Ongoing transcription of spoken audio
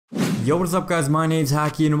Yo, what is up guys, my name's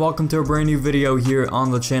Hakiii and welcome to a brand new video here on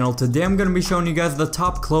the channel. Today I'm going to be showing you guys the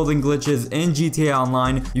top clothing glitches in GTA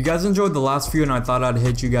Online. You guys enjoyed the last few and I thought I'd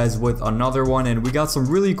hit you guys with another one, and we got some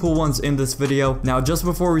really cool ones in this video. Now just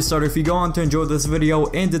before we start, if you go on to enjoy this video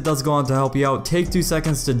and it does go on to help you out, take 2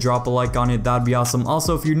 seconds to drop a like on it, that'd be awesome.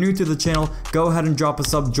 Also, if you're new to the channel, go ahead and drop a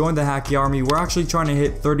sub, join the Hakiii army. We're actually trying to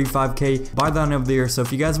hit 35k by the end of the year, so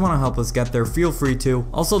if you guys want to help us get there, feel free to.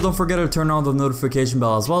 Also, don't forget to turn on the notification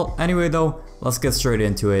bell as well. Anyway though, let's get straight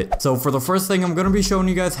into it. So for the first thing, I'm going to be showing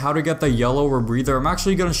you guys how to get the yellow rebreather. I'm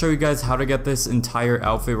actually going to show you guys how to get this entire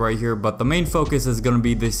outfit right here, but the main focus is going to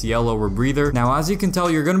be this yellow rebreather. Now as you can tell,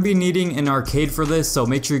 you're going to be needing an arcade for this, so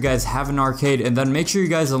make sure you guys have an arcade, and then make sure you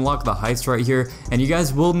guys unlock the heist right here, and you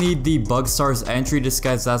guys will need the Bug Stars entry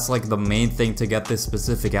disguise. That's like the main thing to get this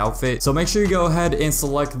specific outfit, so make sure you go ahead and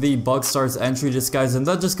select the Bug Stars entry disguise, and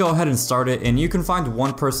then just go ahead and start it. And you can find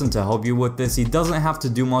one person to help you with this. He doesn't have to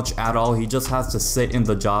do much at all, he just has to sit in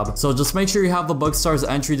the job. So just make sure you have the Bug Stars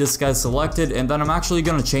entry disguise selected, and then I'm actually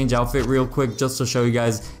going to change outfit real quick just to show you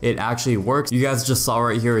guys it actually works. You guys just saw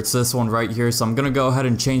right here, it's this one right here, so I'm going to go ahead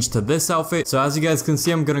and change to this outfit. So as you guys can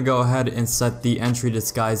see, I'm going to go ahead and set the entry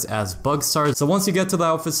disguise as Bug Stars. So once you get to the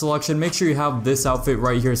outfit selection, make sure you have this outfit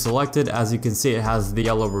right here selected. As you can see, it has the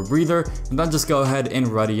yellow rebreather, and then just go ahead and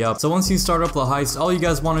ready up. So once you start up the heist, all you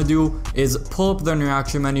guys want to do is pull up the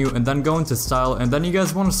interaction menu and then go into style, and then you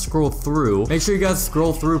guys want to scroll through. Make sure you guys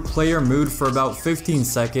scroll through player mood for about 15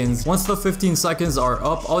 seconds. Once the 15 seconds are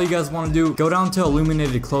up, all you guys want to do, go down to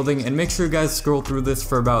illuminated clothing and make sure you guys scroll through this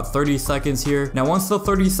for about 30 seconds here. Now once the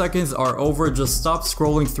 30 seconds are over, just stop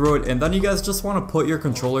scrolling through it, and then you guys just want to put your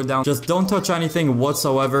controller down. Just don't touch anything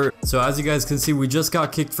whatsoever. So as you guys can see, we just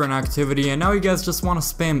got kicked for an activity, and now you guys just want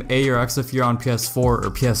to spam A or X if you're on PS4 or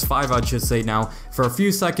PS5 I should say now, for a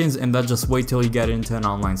few seconds, and then just wait till you get into an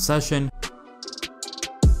online session.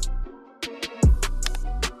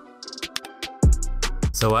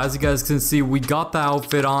 So as you guys can see, we got the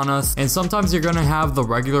outfit on us, and sometimes you're gonna have the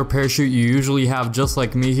regular parachute you usually have, just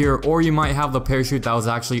like me here, or you might have the parachute that was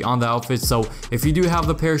actually on the outfit. So if you do have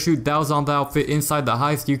the parachute that was on the outfit inside the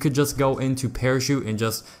heist, you could just go into parachute and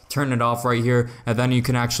just turn it off right here, and then you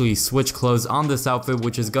can actually switch clothes on this outfit,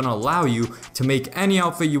 which is gonna allow you to make any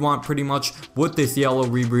outfit you want pretty much with this yellow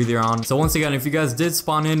rebreather on. So once again, if you guys did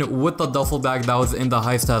spawn in with the duffel bag that was in the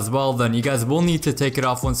heist as well, then you guys will need to take it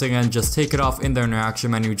off. Once again, just take it off in the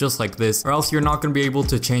interaction menu just like this, or else you're not going to be able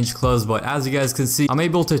to change clothes. But as you guys can see, I'm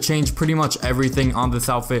able to change pretty much everything on this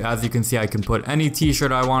outfit. As you can see, I can put any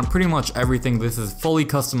t-shirt I want, pretty much everything. This is fully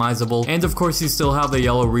customizable, and of course you still have the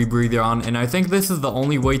yellow rebreather on, and I think this is the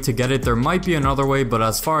only way to get it. There might be another way, but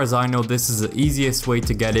as far as I know, this is the easiest way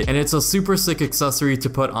to get it, and it's a super sick accessory to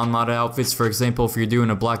put on modded outfits. For example, if you're doing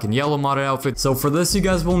a black and yellow modded outfit. So for this, you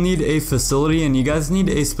guys will need a facility, and you guys need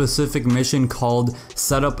a specific mission called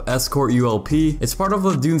Setup Escort ULP. It's part of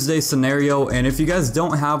the Doomsday scenario, and if you guys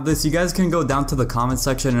don't have this, you guys can go down to the comment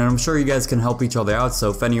section, and I'm sure you guys can help each other out. So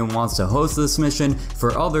if anyone wants to host this mission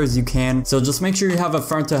for others, you can. So just make sure you have a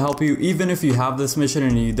friend to help you. Even if you have this mission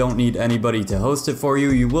and you don't need anybody to host it for you,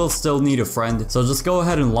 you will still need a friend. So just go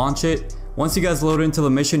ahead and launch it. Once you guys load into the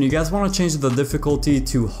mission, you guys want to change the difficulty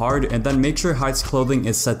to hard, and then make sure heist clothing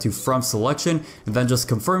is set to from selection, and then just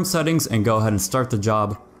confirm settings and go ahead and start the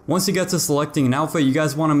job. Once you get to selecting an outfit, you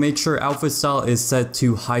guys want to make sure outfit style is set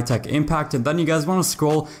to high-tech impact, and then you guys want to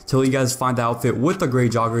scroll till you guys find the outfit with the gray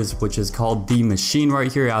joggers, which is called the machine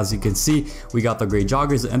right here. As you can see, we got the gray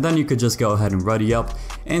joggers, and then you could just go ahead and ready up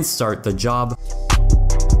and start the job.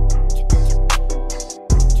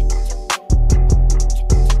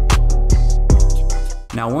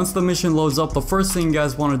 Now once the mission loads up, the first thing you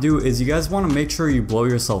guys want to do is you guys want to make sure you blow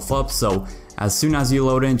yourself up. So as soon as you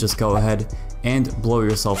load in, just go ahead and blow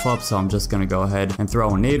yourself up. So I'm just going to go ahead and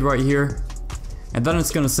throw a nade right here, and then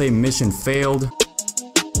it's going to say mission failed.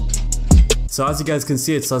 So as you guys can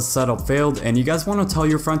see, it says setup failed, and you guys want to tell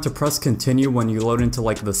your friend to press continue when you load into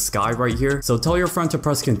like the sky right here. So tell your friend to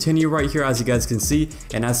press continue right here, as you guys can see,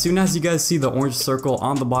 and as soon as you guys see the orange circle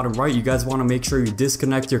on the bottom right, you guys want to make sure you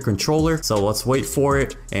disconnect your controller. So let's wait for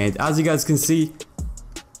it, and as you guys can see,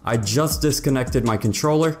 I just disconnected my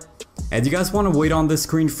controller. And you guys want to wait on this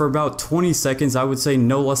screen for about 20 seconds. I would say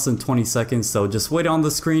no less than 20 seconds. So just wait on the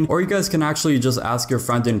screen, or you guys can actually just ask your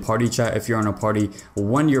friend in party chat if you're on a party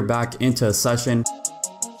when you're back into a session.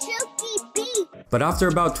 But after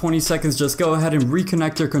about 20 seconds, just go ahead and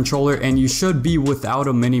reconnect your controller and you should be without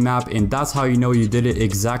a mini-map, and that's how you know you did it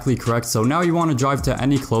exactly correct. So now you want to drive to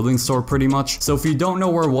any clothing store pretty much. So if you don't know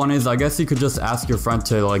where one is, I guess you could just ask your friend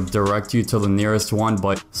to like direct you to the nearest one.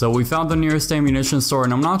 But so we found the nearest ammunition store,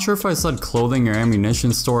 and I'm not sure if I said clothing or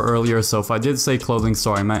ammunition store earlier. So if I did say clothing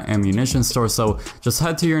store, I meant ammunition store. So just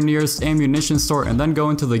head to your nearest ammunition store and then go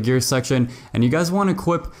into the gear section, and you guys want to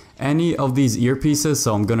equip any of these earpieces.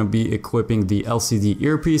 So I'm gonna be equipping the LCD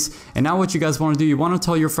earpiece. And now what you guys want to do, you want to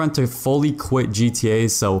tell your friend to fully quit GTA.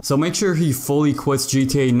 So make sure he fully quits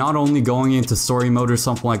GTA, not only going into story mode or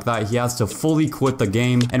something like that. He has to fully quit the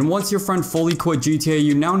game. And once your friend fully quit GTA,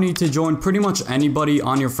 you now need to join pretty much anybody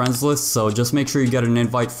on your friends list. So just make sure you get an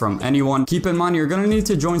invite from anyone. Keep in mind, you're gonna need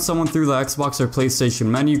to join someone through the Xbox or PlayStation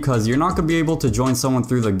menu, because you're not gonna be able to join someone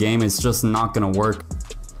through the game. It's just not gonna work.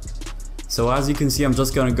 So as you can see, I'm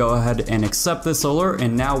just gonna go ahead and accept this alert,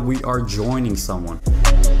 and now we are joining someone.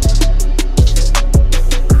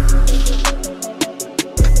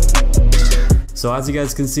 So as you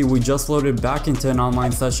guys can see, we just loaded back into an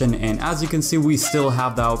online session, and as you can see, we still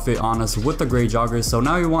have the outfit on us with the gray joggers. So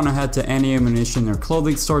now you want to head to any ammunition or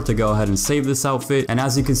clothing store to go ahead and save this outfit. And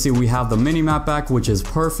as you can see, we have the mini map back, which is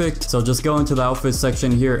perfect. So just go into the outfit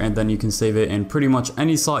section here, and then you can save it in pretty much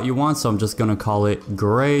any slot you want. So I'm just gonna call it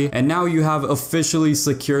gray. And now you have officially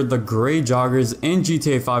secured the gray joggers in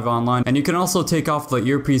GTA 5 Online. And you can also take off the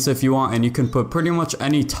earpiece if you want, and you can put pretty much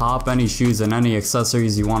any top, any shoes, and any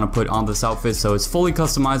accessories you want to put on this outfit. So it's fully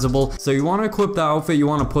customizable. So you want to equip the outfit you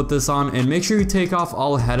want to put this on, and make sure you take off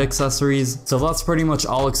all head accessories. So that's pretty much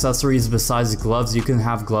all accessories besides gloves. You can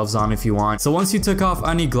have gloves on if you want. So once you took off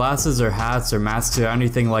any glasses or hats or masks or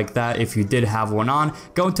anything like that, if you did have one on,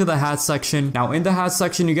 go into the hat section. Now in the hat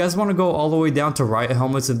section, you guys want to go all the way down to riot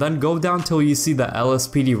helmets, and then go down till you see the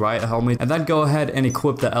LSPD riot helmet, and then go ahead and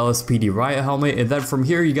equip the LSPD riot helmet. And then from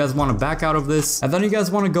here, you guys want to back out of this, and then you guys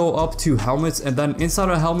want to go up to helmets, and then inside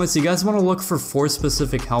of helmets, you guys want to look for 4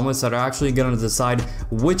 specific helmets that are actually going to decide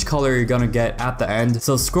which color you're going to get at the end.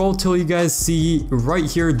 So scroll till you guys see right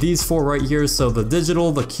here, these 4 right here. So the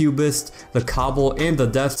digital, the cubist, the cobble, and the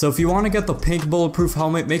death. So if you want to get the pink bulletproof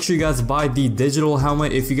helmet, make sure you guys buy the digital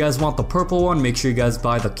helmet. If you guys want the purple one, make sure you guys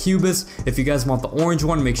buy the cubist. If you guys want the orange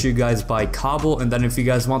one, make sure you guys buy cobble. And then if you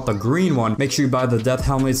guys want the green one, make sure you buy the death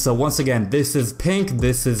helmet. So once again, this is pink,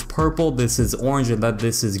 this is purple, this is orange, and then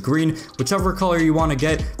this is green. Whichever color you want to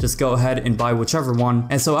get, just go ahead and buy whichever one.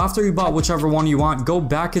 And so after you bought whichever one you want, go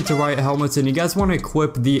back into riot helmets, and you guys want to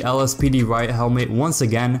equip the LSPD riot helmet once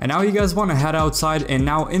again. And now you guys want to head outside, and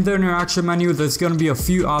now in the interaction menu, there's going to be a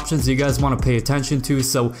few options you guys want to pay attention to.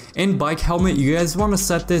 So in bike helmet, you guys want to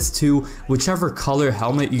set this to whichever color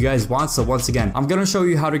helmet you guys want. So once again, I'm going to show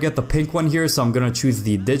you how to get the pink one here. So I'm going to choose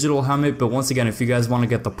the digital helmet, but once again, if you guys want to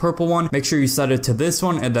get the purple one, make sure you set it to this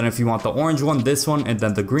one. And then if you want the orange one, this one, and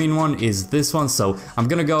then the green one is this one. So I'm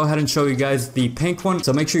going to go ahead and show you guys the pink one.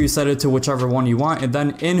 So make sure you set it to whichever one you want. And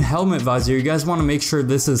then in helmet visor, you guys want to make sure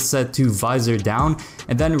this is set to visor down.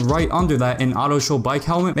 And then right under that, in auto show bike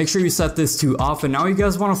helmet, make sure you set this to off. And now you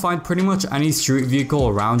guys want to find pretty much any street vehicle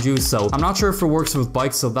around you. So I'm not sure if it works with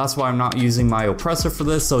bikes, so that's why I'm not using my oppressor for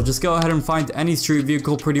this. So just go ahead and find any street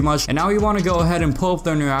vehicle pretty much. And now you want to go ahead and pull up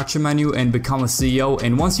the interaction menu and become a CEO.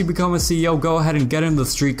 And once you become a CEO, go ahead and get in the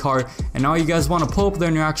streetcar. And now you guys want to pull up the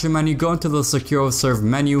interaction menu, go into the secure serve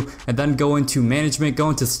menu, and then go into management, go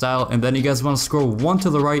into style, and then you guys want to scroll 1 to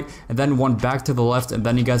the right and then 1 back to the left, and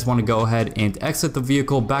then you guys want to go ahead and exit the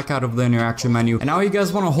vehicle, back out of the interaction menu. And now you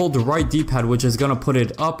guys want to hold the right D-pad, which is going to put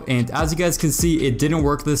it up. And as you guys can see, it didn't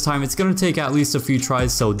work this time. It's going to take at least a few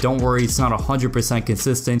tries, so don't worry, it's not 100%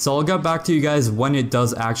 consistent. So I'll get back to you guys when it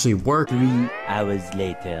does actually work. 3 hours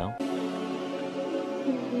later.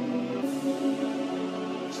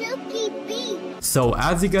 So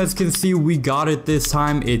as you guys can see, we got it this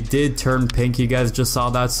time. It did turn pink. You guys just saw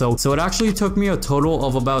that. So it actually took me a total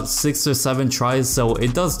of about 6 or 7 tries. So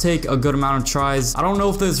it does take a good amount of tries. I don't know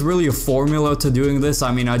if there's really a formula to doing this.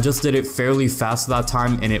 I mean, I just did it fairly fast that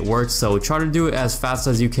time and it worked. So try to do it as fast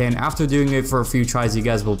as you can. After doing it for a few tries, you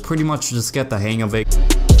guys will pretty much just get the hang of it.